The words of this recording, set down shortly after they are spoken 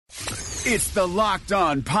It's the Locked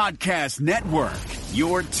On Podcast Network,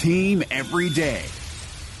 your team every day.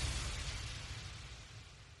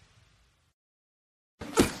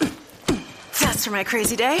 That's for my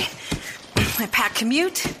crazy day, my packed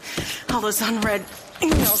commute, all those unread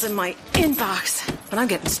emails in my inbox. But I'm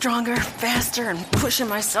getting stronger, faster, and pushing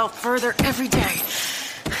myself further every day.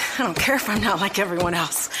 I don't care if I'm not like everyone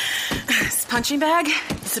else. This punching bag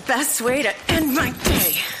is the best way to end my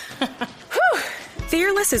day. Whew.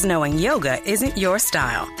 Fearless is knowing yoga isn't your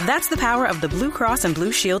style. That's the power of the Blue Cross and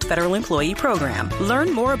Blue Shield Federal Employee Program.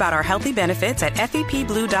 Learn more about our healthy benefits at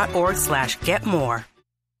fepblue.org/getmore.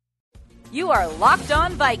 You are Locked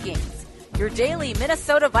On Vikings, your daily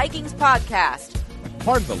Minnesota Vikings podcast.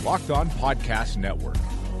 Part of the Locked On Podcast Network,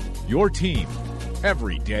 your team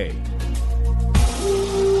every day.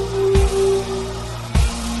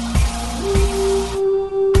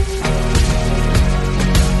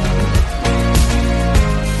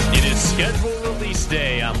 It is schedule release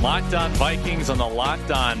day on Locked On Vikings on the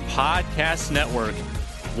Locked On Podcast Network.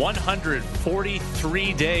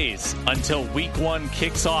 143 days until week one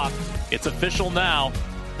kicks off. It's official now.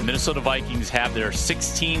 The Minnesota Vikings have their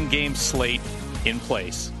 16-game slate in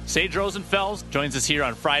place. Sage Rosenfels joins us here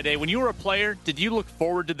on Friday. When you were a player, did you look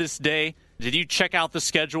forward to this day? Did you check out the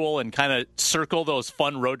schedule and kind of circle those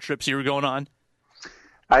fun road trips you were going on?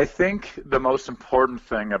 I think the most important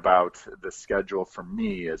thing about the schedule for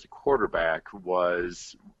me as a quarterback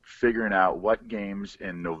was figuring out what games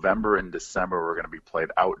in November and December were going to be played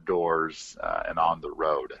outdoors and on the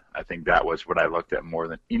road. I think that was what I looked at more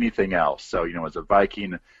than anything else. So, as a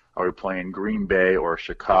Viking, are we playing Green Bay or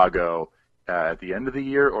Chicago at the end of the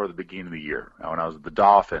year or the beginning of the year? When I was with the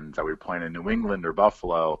Dolphins, are we playing in New England or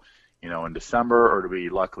Buffalo, in December, or do we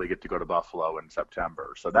luckily get to go to Buffalo in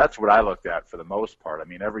September? So that's what I looked at for the most part. I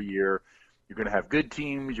mean, every year you're going to have good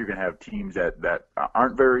teams. You're going to have teams that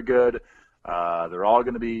aren't very good. They're all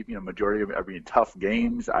going to be, majority of them are being tough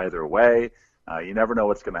games either way. You never know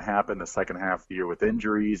what's going to happen the second half of the year with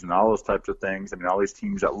injuries and all those types of things. I mean, all these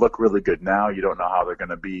teams that look really good now, you don't know how they're going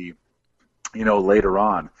to be, later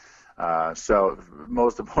on. So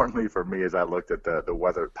most importantly for me is I looked at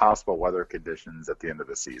the possible weather conditions at the end of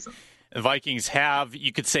the season. The Vikings have,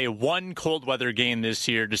 you could say, one cold weather game this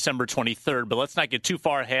year, December 23rd, but let's not get too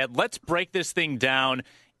far ahead. Let's break this thing down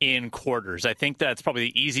in quarters. I think that's probably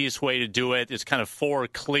the easiest way to do it. It's kind of 4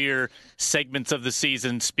 clear segments of the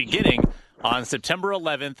season, beginning on September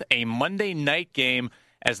 11th, a Monday night game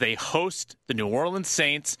as they host the New Orleans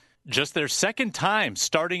Saints, just their second time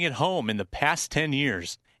starting at home in the past 10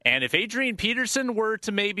 years. And if Adrian Peterson were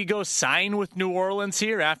to maybe go sign with New Orleans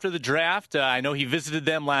here after the draft, I know he visited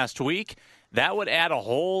them last week, that would add a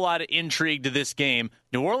whole lot of intrigue to this game.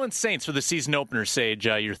 New Orleans Saints for the season opener, Sage,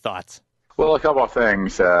 your thoughts? Well, a couple of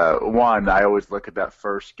things. One, I always look at that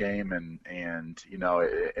first game and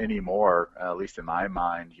anymore, at least in my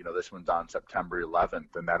mind, this one's on September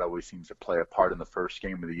 11th, and that always seems to play a part in the first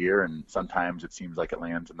game of the year, and sometimes it seems like it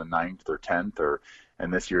lands in the 9th or 10th,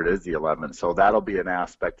 and this year it is the 11th. So that'll be an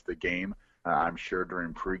aspect of the game. I'm sure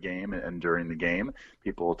during pregame and during the game,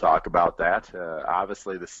 people will talk about that.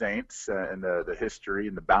 Obviously, the Saints and the history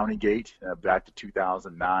and the Bounty Gate back to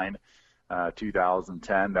 2009.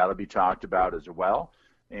 2010, that'll be talked about as well.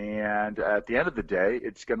 And at the end of the day,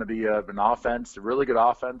 it's going to be an offense, a really good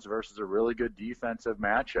offense versus a really good defensive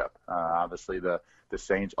matchup. Obviously, the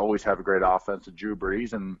Saints always have a great offense with Drew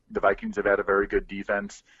Brees, and the Vikings have had a very good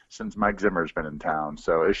defense since Mike Zimmer's been in town.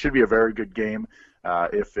 So it should be a very good game.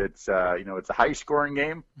 If it's it's a high-scoring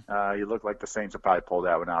game, you look like the Saints will probably pull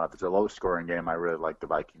that one out. If it's a low-scoring game, I really like the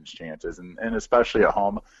Vikings' chances, and especially at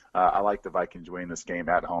home, I like the Vikings winning this game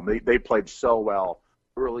at home. They played so well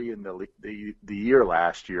early in the year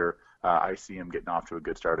last year. I see them getting off to a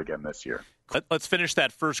good start again this year. Let's finish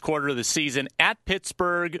that first quarter of the season at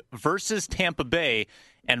Pittsburgh versus Tampa Bay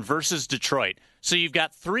and versus Detroit. So you've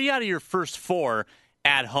got 3 out of your first 4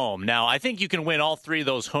 at home. Now, I think you can win all 3 of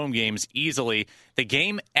those home games easily. The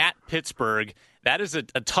game at Pittsburgh, that is a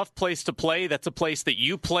tough place to play. That's a place that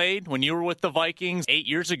you played when you were with the Vikings 8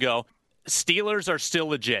 years ago. Steelers are still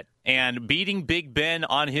legit, and beating Big Ben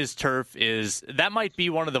on his turf that might be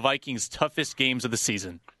one of the Vikings' toughest games of the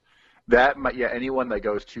season. Anyone that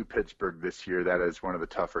goes to Pittsburgh this year, that is one of the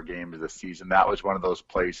tougher games of the season. That was one of those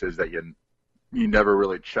places that you never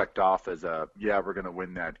really checked off as we're going to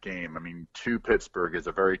win that game. I mean, to Pittsburgh is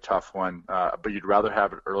a very tough one, but you'd rather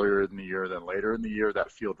have it earlier in the year than later in the year.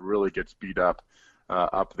 That field really gets beat up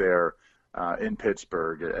there in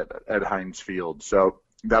Pittsburgh at Heinz Field. So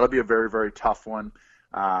that'll be a very, very tough one.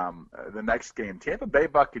 The next game, Tampa Bay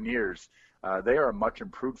Buccaneers, they are a much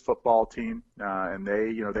improved football team, and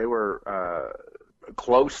they were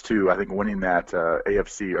close to, I think, winning that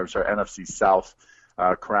NFC South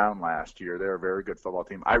crown last year. They're a very good football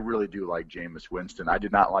team. I really do like Jameis Winston. I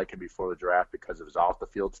did not like him before the draft because of his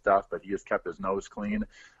off-the-field stuff, but he has kept his nose clean.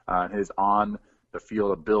 His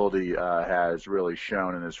on-the-field ability has really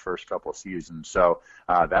shown in his first couple of seasons. So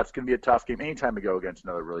that's going to be a tough game. Anytime we go against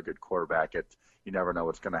another really good quarterback, you never know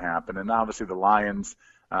what's going to happen. And obviously the Lions,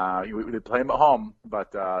 we play them at home,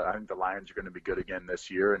 but I think the Lions are going to be good again this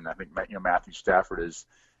year. And I think Matthew Stafford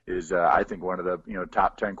is I think one of the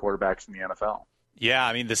top 10 quarterbacks in the NFL. Yeah,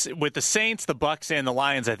 I mean, with the Saints, the Bucs, and the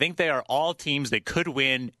Lions, I think they are all teams that could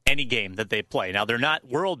win any game that they play. Now, they're not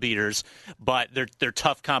world beaters, but they're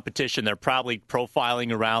tough competition. They're probably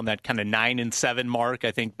profiling around that kind of 9-7 mark,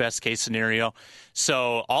 I think, best case scenario.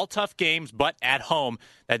 So all tough games, but at home,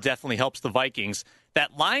 that definitely helps the Vikings.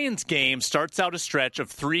 That Lions game starts out a stretch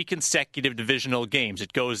of 3 consecutive divisional games.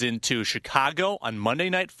 It goes into Chicago on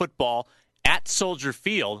Monday Night Football at Soldier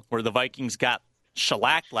Field, where the Vikings got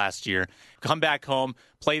shellacked last year, come back home,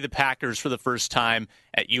 play the Packers for the first time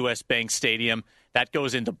at US Bank Stadium. That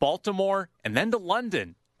goes into Baltimore and then to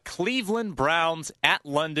London. Cleveland Browns at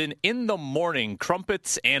London in the morning,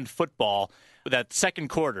 crumpets and football. That second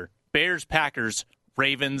quarter, Bears, Packers,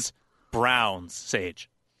 Ravens, Browns, Sage.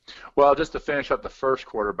 Well, just to finish up the first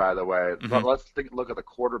quarter, by the way, let's look at the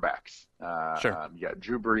quarterbacks. Sure. You got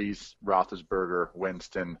Drew Brees, Roethlisberger,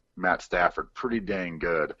 Winston, Matt Stafford. Pretty dang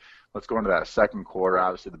good. Let's go into that second quarter.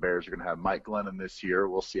 Obviously, the Bears are going to have Mike Glennon this year.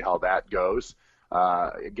 We'll see how that goes.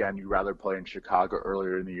 Again, you'd rather play in Chicago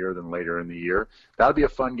earlier in the year than later in the year. That'll be a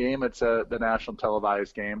fun game. It's the national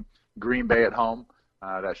televised game. Green Bay at home.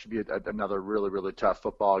 That should be another really, really tough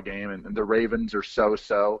football game. And the Ravens are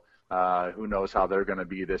so-so. Who knows how they're going to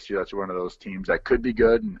be this year. That's one of those teams that could be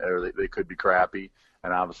good or they could be crappy.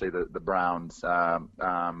 And obviously the Browns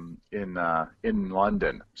in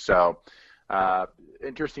London. So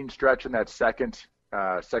interesting stretch in that second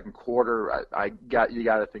quarter. You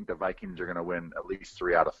got to think the Vikings are going to win at least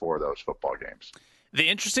 3 out of 4 of those football games. The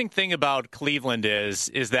interesting thing about Cleveland is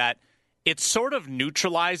that it sort of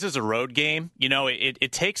neutralizes a road game.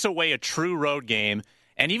 It takes away a true road game.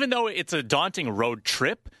 And even though it's a daunting road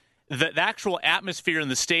trip, the actual atmosphere in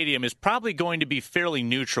the stadium is probably going to be fairly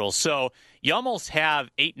neutral. So you almost have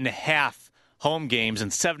 8.5 home games and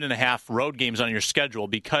 7.5 road games on your schedule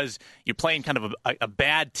because you're playing kind of a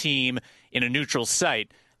bad team in a neutral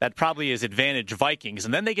site. That probably is advantage Vikings.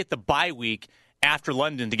 And then they get the bye week after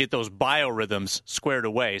London to get those biorhythms squared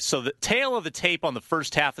away. So the tail of the tape on the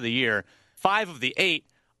first half of the year, 5 of the 8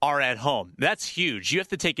 are at home. That's huge. You have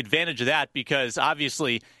to take advantage of that because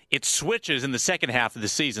obviously it switches in the second half of the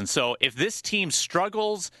season. So if this team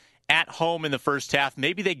struggles at home in the first half,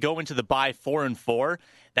 maybe they go into the bye 4-4.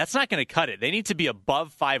 That's not going to cut it. They need to be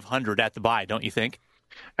above 500 at the bye, don't you think?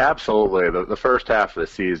 Absolutely. The first half of the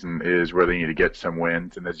season is where they need to get some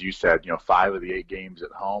wins. And as you said, 5 of the 8 games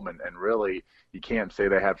at home. And really, you can't say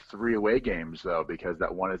they have 3 away games, though, because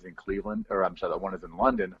that one is in that one is in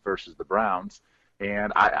London versus the Browns.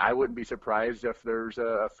 And I wouldn't be surprised if there's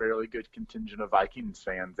a fairly good contingent of Vikings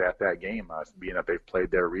fans at that game, being that they've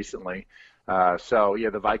played there recently.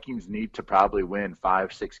 The Vikings need to probably win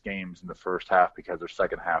 5-6 games in the first half because their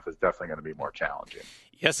second half is definitely going to be more challenging.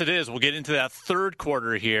 Yes, it is. We'll get into that third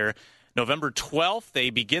quarter here. November 12th,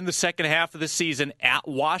 they begin the second half of the season at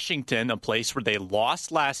Washington, a place where they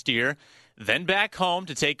lost last year, then back home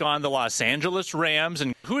to take on the Los Angeles Rams.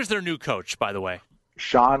 And who is their new coach, by the way?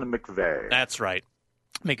 Sean McVay. That's right.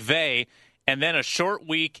 McVay, and then a short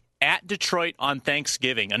week at Detroit on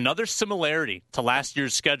Thanksgiving. Another similarity to last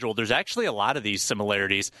year's schedule. There's actually a lot of these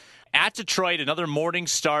similarities. At Detroit, another morning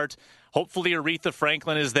start. Hopefully Aretha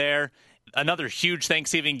Franklin is there. Another huge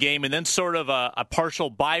Thanksgiving game, and then sort of a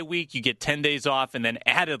partial bye week. You get 10 days off, and then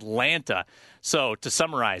at Atlanta. So to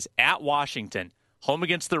summarize, at Washington, home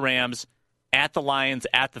against the Rams, at the Lions,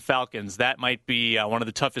 at the Falcons. That might be one of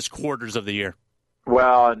the toughest quarters of the year.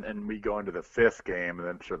 Well, and we go into the 5th game, and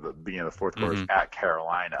then sort of the beginning of the 4th quarter is at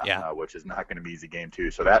Carolina, which is not going to be an easy game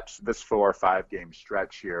too. So that's this 4 or 5 game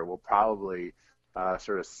stretch here will probably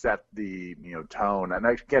sort of set the tone. And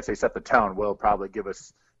I can't say set the tone. Will probably give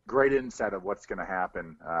us great insight of what's going to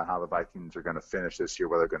happen, how the Vikings are going to finish this year,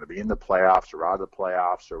 whether they're going to be in the playoffs or out of the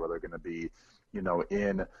playoffs, or whether they're going to be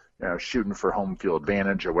in shooting for home field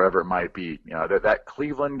advantage or whatever it might be. That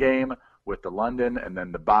Cleveland game with the London and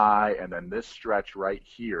then the bye and then this stretch right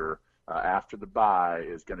here after the bye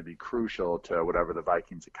is going to be crucial to whatever the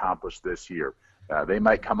Vikings accomplish this year. They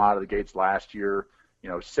might come out of the gates last year,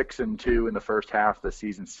 6-2 in the first half of the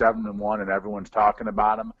season, 7-1, and everyone's talking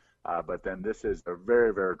about them. But then this is a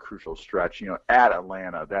very, very crucial stretch. At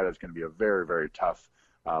Atlanta, that is going to be a very, very tough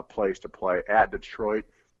place to play. At Detroit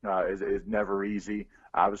is never easy.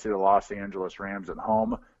 Obviously, the Los Angeles Rams at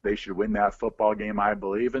home, they should win that football game, I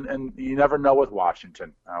believe. And you never know with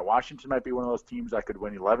Washington. Washington might be one of those teams that could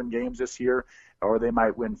win 11 games this year, or they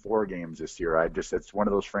might win 4 games this year. It's one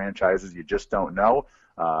of those franchises you just don't know.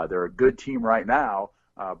 They're a good team right now,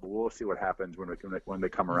 but we'll see what happens when they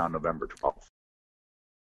come around November 12th.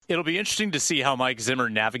 It'll be interesting to see how Mike Zimmer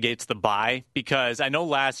navigates the bye, because I know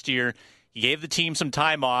last year he gave the team some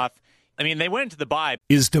time off. I mean, they went into the bye.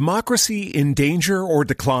 Is democracy in danger or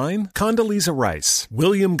decline? Condoleezza Rice,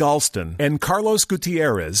 William Galston, and Carlos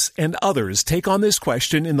Gutierrez and others take on this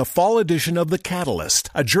question in the fall edition of The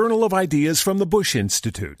Catalyst, a journal of ideas from the Bush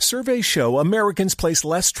Institute. Surveys show Americans place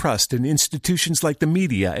less trust in institutions like the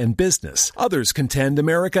media and business. Others contend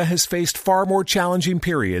America has faced far more challenging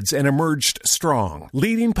periods and emerged strong.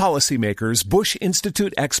 Leading policymakers, Bush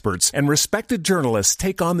Institute experts, and respected journalists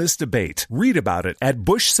take on this debate. Read about it at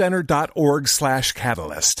bushcenter.org/catalyst.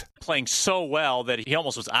 Playing so well that he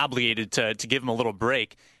almost was obligated to give him a little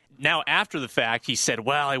break. Now, after the fact, he said,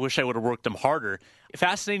 well, I wish I would have worked him harder.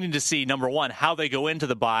 Fascinating to see, number one, how they go into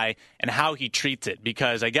the bye and how he treats it,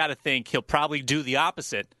 because I got to think he'll probably do the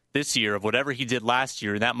opposite this year of whatever he did last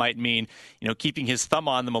year. And that might mean, keeping his thumb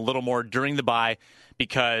on them a little more during the bye,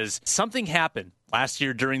 because something happened last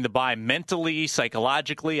year during the bye, mentally,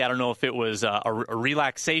 psychologically. I don't know if it was a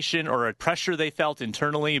relaxation or a pressure they felt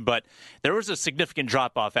internally, but there was a significant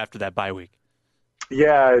drop-off after that bye week.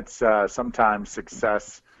 Yeah, it's sometimes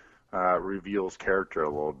success reveals character a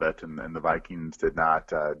little bit, and the Vikings did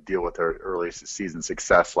not deal with their early season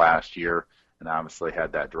success last year, and obviously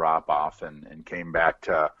had that drop-off and came back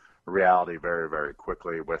to reality very, very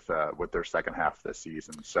quickly with their second half of the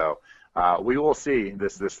season. So we will see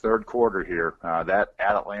this third quarter here, that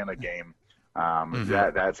at Atlanta game.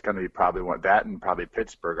 That's going to be probably that, and probably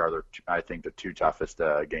Pittsburgh are I think the 2 toughest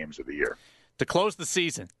games of the year. To close the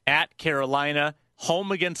season, at Carolina,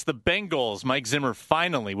 home against the Bengals, Mike Zimmer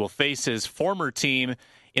finally will face his former team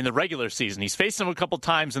in the regular season. He's faced them a couple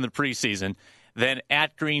times in the preseason, then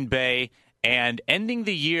at Green Bay, and ending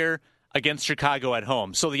the year against Chicago at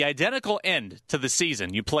home. So the identical end to the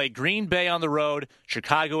season. You play Green Bay on the road,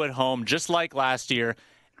 Chicago at home, just like last year.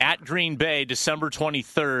 At Green Bay, December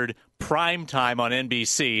 23rd, prime time on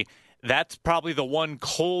NBC. That's probably the one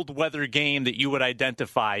cold weather game that you would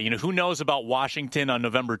identify. Who knows about Washington on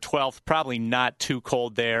November 12th? Probably not too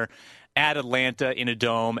cold there. At Atlanta in a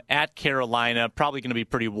dome, at Carolina, probably going to be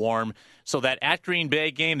pretty warm. So that at Green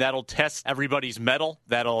Bay game, that'll test everybody's mettle.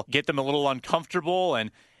 That'll get them a little uncomfortable,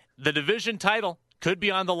 and the division title could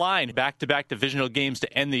be on the line. Back-to-back divisional games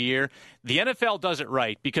to end the year. The NFL does it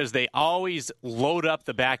right because they always load up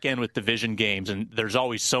the back end with division games, and there's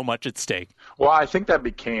always so much at stake. Well, I think that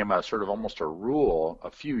became a sort of almost a rule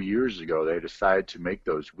a few years ago. They decided to make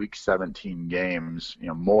those Week 17 games,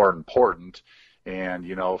 more important. And,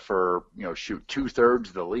 for, 2/3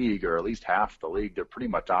 of the league, or at least half the league, they're pretty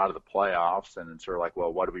much out of the playoffs. And it's sort of like,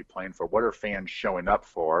 well, what are we playing for? What are fans showing up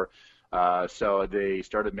for? So they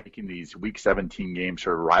started making these Week 17 games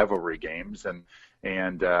sort of rivalry games, and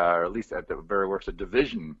or at least at the very worst, a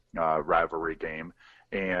division rivalry game.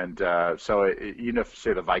 And so even if,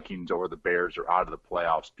 say, the Vikings or the Bears are out of the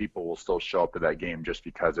playoffs, people will still show up to that game just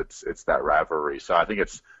because it's that rivalry. So I think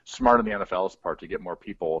it's smart on the NFL's part to get more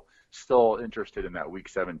people still interested in that Week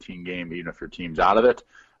 17 game, even if your team's out of it.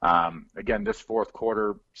 Again, this fourth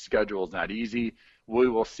quarter schedule is not easy. We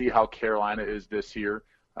will see how Carolina is this year.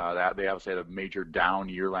 That they obviously had a major down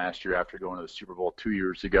year last year after going to the Super Bowl 2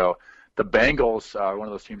 years ago. The Bengals are one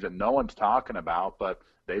of those teams that no one's talking about, but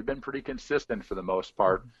they've been pretty consistent for the most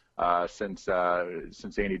part since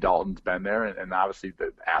Andy Dalton's been there, and obviously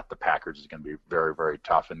at the Packers is going to be very, very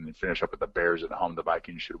tough, and finish up with the Bears at home. The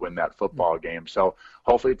Vikings should win that football game. So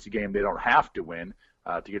hopefully it's a game they don't have to win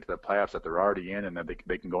to get to the playoffs that they're already in, and that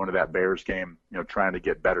they can go into that Bears game, trying to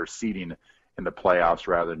get better seeding in the playoffs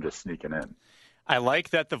rather than just sneaking in. I like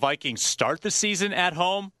that the Vikings start the season at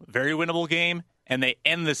home, very winnable game, and they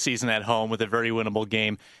end the season at home with a very winnable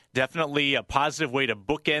game. Definitely a positive way to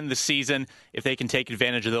bookend the season if they can take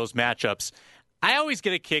advantage of those matchups. I always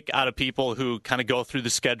get a kick out of people who kind of go through the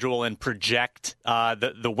schedule and project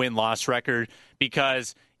the win-loss record,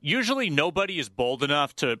 because usually nobody is bold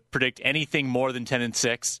enough to predict anything more than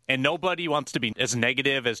 10-6, and nobody wants to be as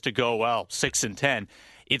negative as to go, 6-10.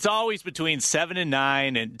 It's always between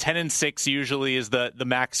 7-9 and 10-6 usually is the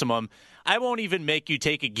maximum. I won't even make you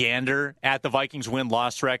take a gander at the Vikings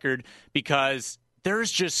win-loss record because there's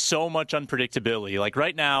just so much unpredictability. Like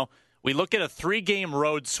right now, we look at a 3-game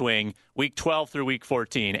road swing, Week 12 through Week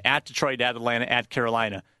 14, at Detroit, at Atlanta, at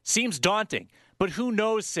Carolina. Seems daunting, But who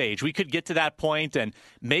knows, Sage? We could get to that point, and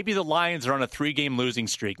maybe the Lions are on a 3-game losing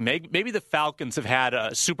streak. Maybe the Falcons have had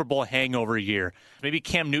a Super Bowl hangover year. Maybe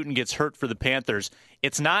Cam Newton gets hurt for the Panthers.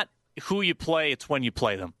 It's not who you play, it's when you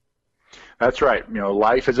play them. That's right.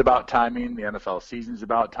 Life is about timing. The NFL season is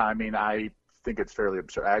about timing. I think it's fairly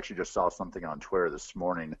absurd. I actually just saw something on Twitter this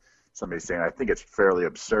morning, somebody saying I think it's fairly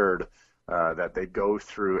absurd that they go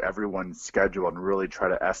through everyone's schedule and really try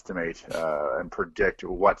to estimate and predict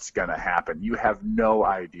what's going to happen. You have no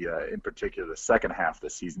idea, in particular the second half of the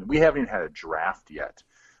season. We haven't even had a draft yet.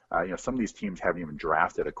 Some of these teams haven't even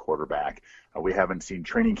drafted a quarterback. We haven't seen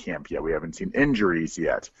training camp yet. We haven't seen injuries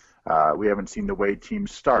yet. We haven't seen the way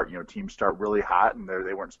teams start. Teams start really hot, and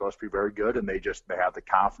they weren't supposed to be very good, and they have the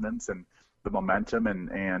confidence and the momentum,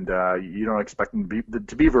 and you don't expect them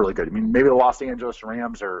to be really good. I mean, maybe the Los Angeles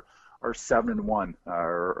Rams are 7-1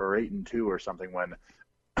 or 8-2 or something when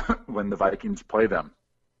the Vikings play them.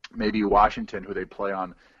 Maybe Washington, who they play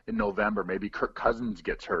on in November, maybe Kirk Cousins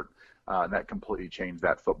gets hurt, and that completely changed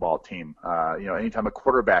that football team. Anytime a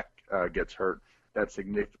quarterback gets hurt, that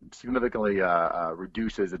significantly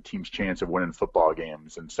reduces a team's chance of winning football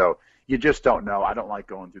games. And so you just don't know. I don't like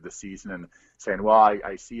going through the season and saying, well,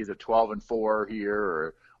 I see as a 12-4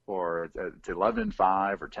 here or it's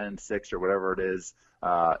 11-5 or 10-6 or whatever it is.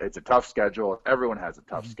 It's a tough schedule. Everyone has a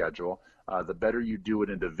tough schedule. The better you do it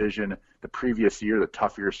in division the previous year, the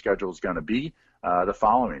tougher your schedule is going to be the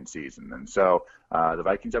following season. And so the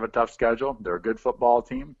Vikings have a tough schedule. They're a good football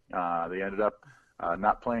team. They ended up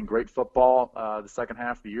not playing great football the second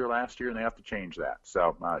half of the year last year, and they have to change that.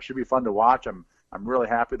 So it should be fun to watch. I'm really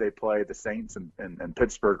happy they play the Saints and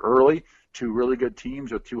Pittsburgh early, two really good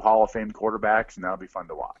teams with two Hall of Fame quarterbacks, and that'll be fun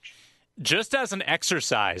to watch. Just as an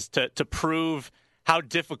exercise to prove how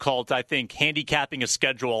difficult I think handicapping a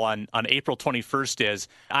schedule on April 21st is,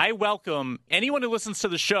 I welcome anyone who listens to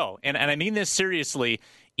the show, and I mean this seriously.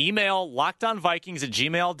 Email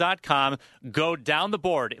lockedonvikings@gmail.com. Go down the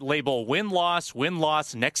board, label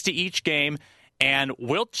win-loss next to each game, and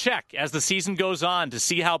we'll check as the season goes on to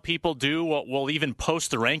see how people do. We'll even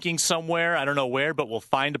post the rankings somewhere. I don't know where, but we'll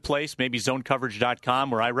find a place, maybe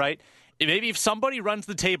zonecoverage.com where I write. Maybe if somebody runs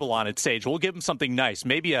the table on it, Sage, we'll give them something nice.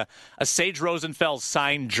 Maybe a Sage Rosenfels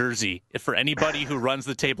signed jersey for anybody who runs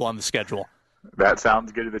the table on the schedule. That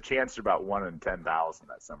sounds good. The chance are about 1 in 10,000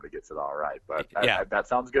 that somebody gets it all right. But yeah. That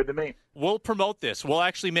sounds good to me. We'll promote this. We'll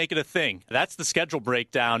actually make it a thing. That's the schedule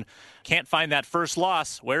breakdown. Can't find that first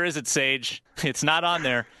loss. Where is it, Sage? It's not on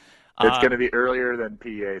there. It's going to be earlier than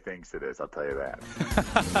PA thinks it is, I'll tell you that.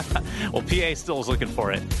 Well, PA still is looking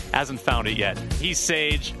for it. Hasn't found it yet. He's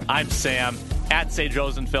Sage. I'm Sam. At Sage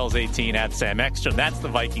Rosenfels 18, at Sam Ekstrom. That's the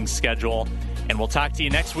Vikings schedule. And we'll talk to you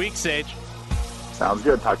next week, Sage. Sounds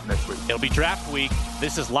good. Talk to you next week. It'll be draft week.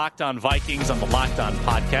 This is Locked On Vikings on the Locked On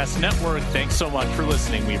Podcast Network. Thanks so much for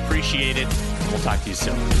listening. We appreciate it. We'll talk to you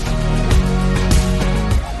soon.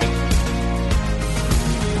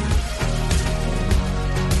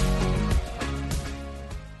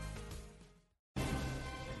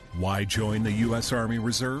 Why join the U.S. Army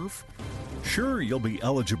Reserve? Sure, you'll be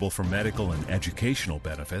eligible for medical and educational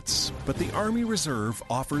benefits, but the Army Reserve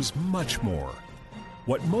offers much more.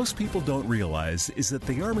 What most people don't realize is that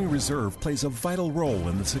the Army Reserve plays a vital role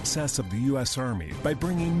in the success of the U.S. Army by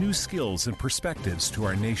bringing new skills and perspectives to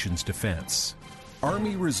our nation's defense.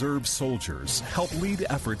 Army Reserve soldiers help lead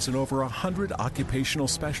efforts in over 100 occupational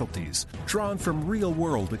specialties drawn from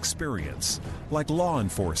real-world experience, like law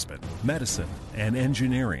enforcement, medicine, and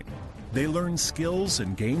engineering. They learn skills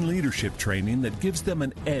and gain leadership training that gives them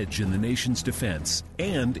an edge in the nation's defense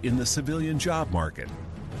and in the civilian job market.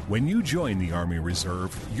 When you join the Army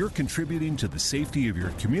Reserve, you're contributing to the safety of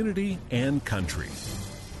your community and country.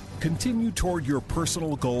 Continue toward your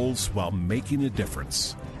personal goals while making a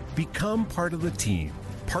difference. Become part of the team,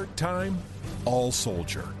 part-time,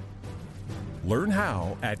 all-soldier. Learn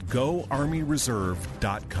how at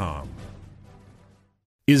GoArmyReserve.com.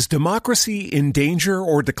 Is democracy in danger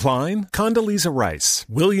or decline? Condoleezza Rice,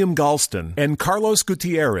 William Galston, and Carlos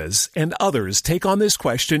Gutierrez and others take on this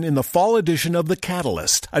question in the fall edition of The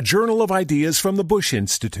Catalyst, a journal of ideas from the Bush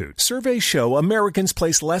Institute. Surveys show Americans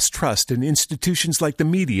place less trust in institutions like the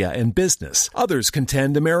media and business. Others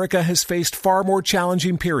contend America has faced far more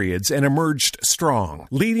challenging periods and emerged strong.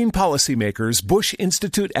 Leading policymakers, Bush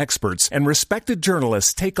Institute experts, and respected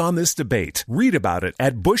journalists take on this debate. Read about it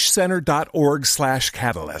at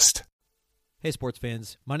bushcenter.org/catalyst. Hey, sports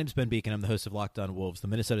fans. My name's Ben Beacon. I'm the host of Locked On Wolves, the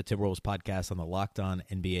Minnesota Timberwolves podcast on the Locked On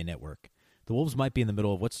NBA Network. The Wolves might be in the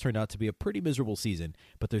middle of what's turned out to be a pretty miserable season,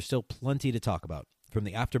 but there's still plenty to talk about. From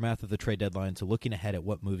the aftermath of the trade deadline to looking ahead at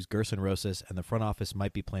what moves Gerson Rosas and the front office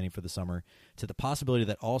might be planning for the summer, to the possibility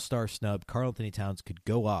that all-star snub Karl Anthony Towns could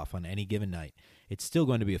go off on any given night, it's still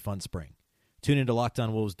going to be a fun spring. Tune into Locked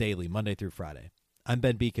On Wolves daily, Monday through Friday. I'm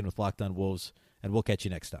Ben Beacon with Locked On Wolves, and we'll catch you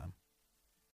next time.